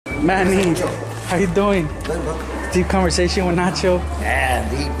Manny, how you doing? Good, bro. Deep conversation with Nacho. Yeah,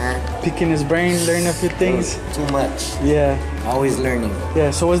 deep, man. Picking his brain, learning a few things. Too much. Yeah. Always learning.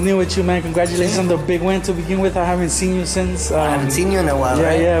 Yeah, so what's new with you, man? Congratulations on the big win to begin with. I haven't seen you since. I haven't seen you in a while, yeah,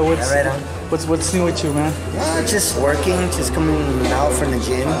 right? Yeah, right on. What's new with you, man? Just working, just coming out from the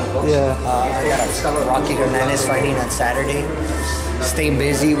gym. Yeah. I got a Rocky Hernandez fighting on Saturday. Staying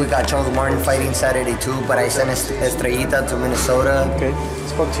busy. We got Charles Martin fighting Saturday too, but I sent Estrellita to Minnesota. Okay.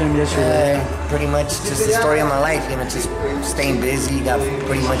 Spoke to him yesterday. Pretty much just the story of my life, just staying busy. Got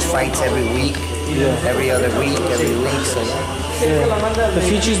pretty much fights every week. Yeah. Every other week, every week. So yeah. The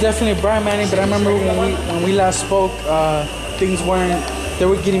future's definitely bright, Manny. But I remember when we last spoke, things weren't. They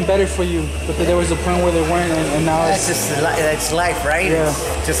were getting better for you, but there was a point where they weren't, and now that's that's life, right? Yeah.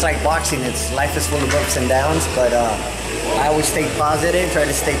 It's just like boxing. Life is full of ups and downs, but I always stay positive. Try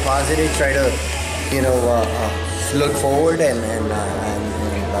to stay positive. Try to, look forward and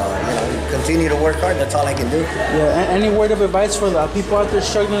continue to work hard. That's all I can do. Yeah. Any word of advice for the people out there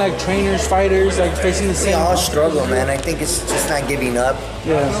struggling, like trainers, fighters, like facing the same? We all struggle, man. I think it's just not giving up.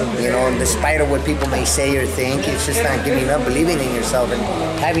 Yeah. And despite of what people may say or think, it's just not giving up, believing in yourself, and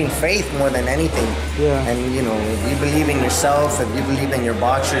having faith more than anything. Yeah. And if you believe in yourself, if you believe in your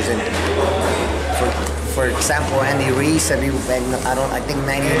boxers, and for example, Andy Ruiz, I think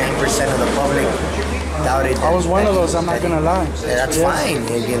 99% of the public doubted. I was one of those. I'm not gonna lie. That's fine.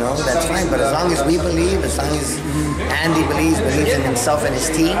 That's fine. But as long as we believe, as long as Andy believes in himself and his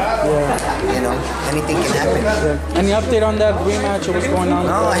team, anything can happen. Yeah. Any update on that rematch or what's going on?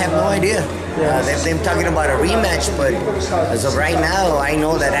 No, I have no idea. Yeah. They're talking about a rematch, but as of right now, I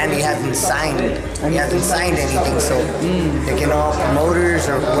know that Andy hasn't signed. He hasn't signed anything, so they can all promoters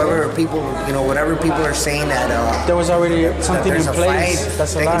or whoever people, whatever people are saying that there was already something in place. Fight,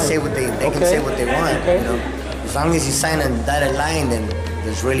 that's they can say what they can say what they want. Okay. As long as you sign a dotted line, then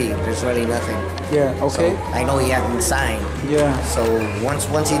there's really nothing. Yeah. Okay. So I know he hasn't signed. Yeah. So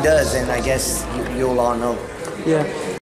once he does, then I guess you'll all know. Yeah.